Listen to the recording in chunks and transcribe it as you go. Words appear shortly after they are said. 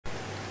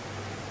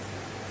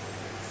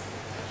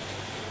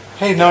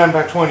Hey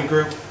 9x20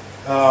 group,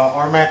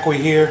 Armackway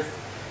here.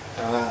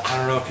 I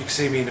don't know if you can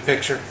see me in the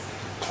picture.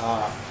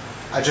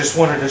 I just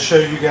wanted to show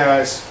you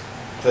guys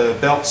the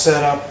belt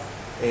setup,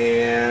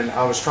 and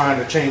I was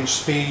trying to change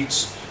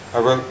speeds. I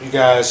wrote you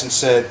guys and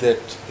said that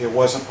it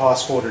wasn't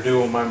possible to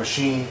do on my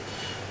machine.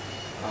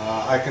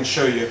 I can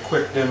show you a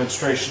quick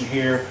demonstration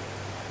here.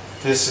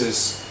 This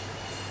is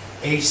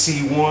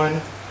AC1.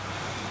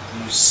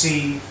 You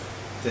see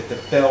that the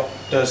belt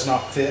does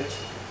not fit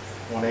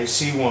on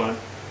AC1.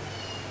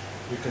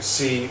 You can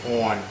see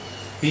on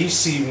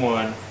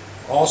BC1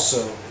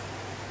 also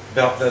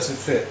belt doesn't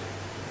fit.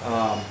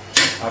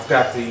 I've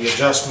got the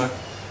adjustment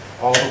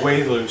all the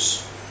way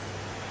loose.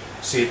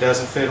 See, it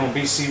doesn't fit on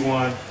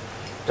BC1,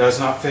 does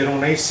not fit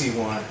on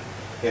AC1.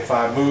 If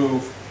I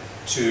move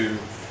to,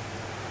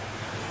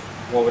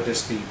 what would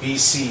this be,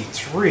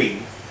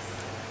 BC3,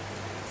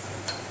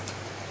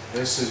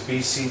 this is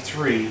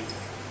BC3,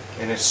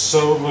 and it's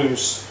so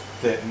loose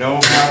that no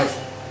amount of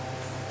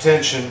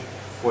tension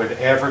would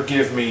ever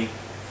give me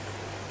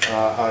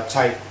a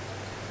tight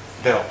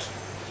belt.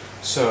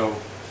 So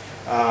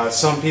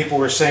some people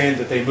were saying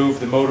that they moved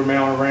the motor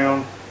mount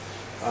around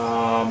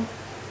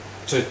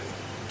to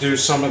do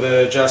some of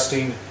the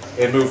adjusting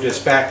and moved this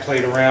back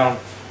plate around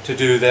to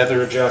do the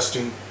other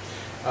adjusting.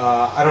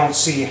 I don't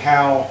see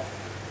how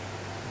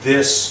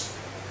this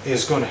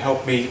is going to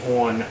help me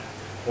on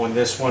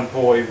this one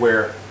pulley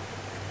where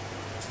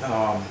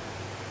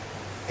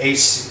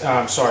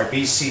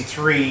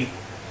BC3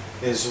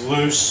 is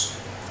loose,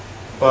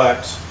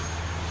 but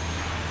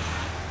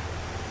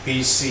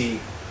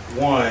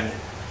BC1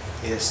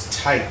 is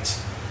tight.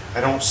 I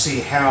don't see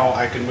how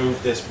I can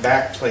move this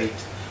back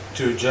plate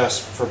to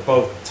adjust for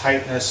both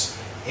tightness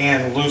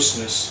and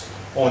looseness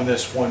on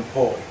this one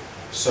pulley.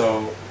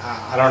 So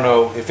I don't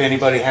know if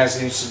anybody has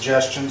any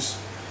suggestions.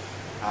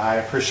 I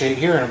appreciate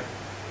hearing them.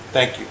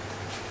 Thank you.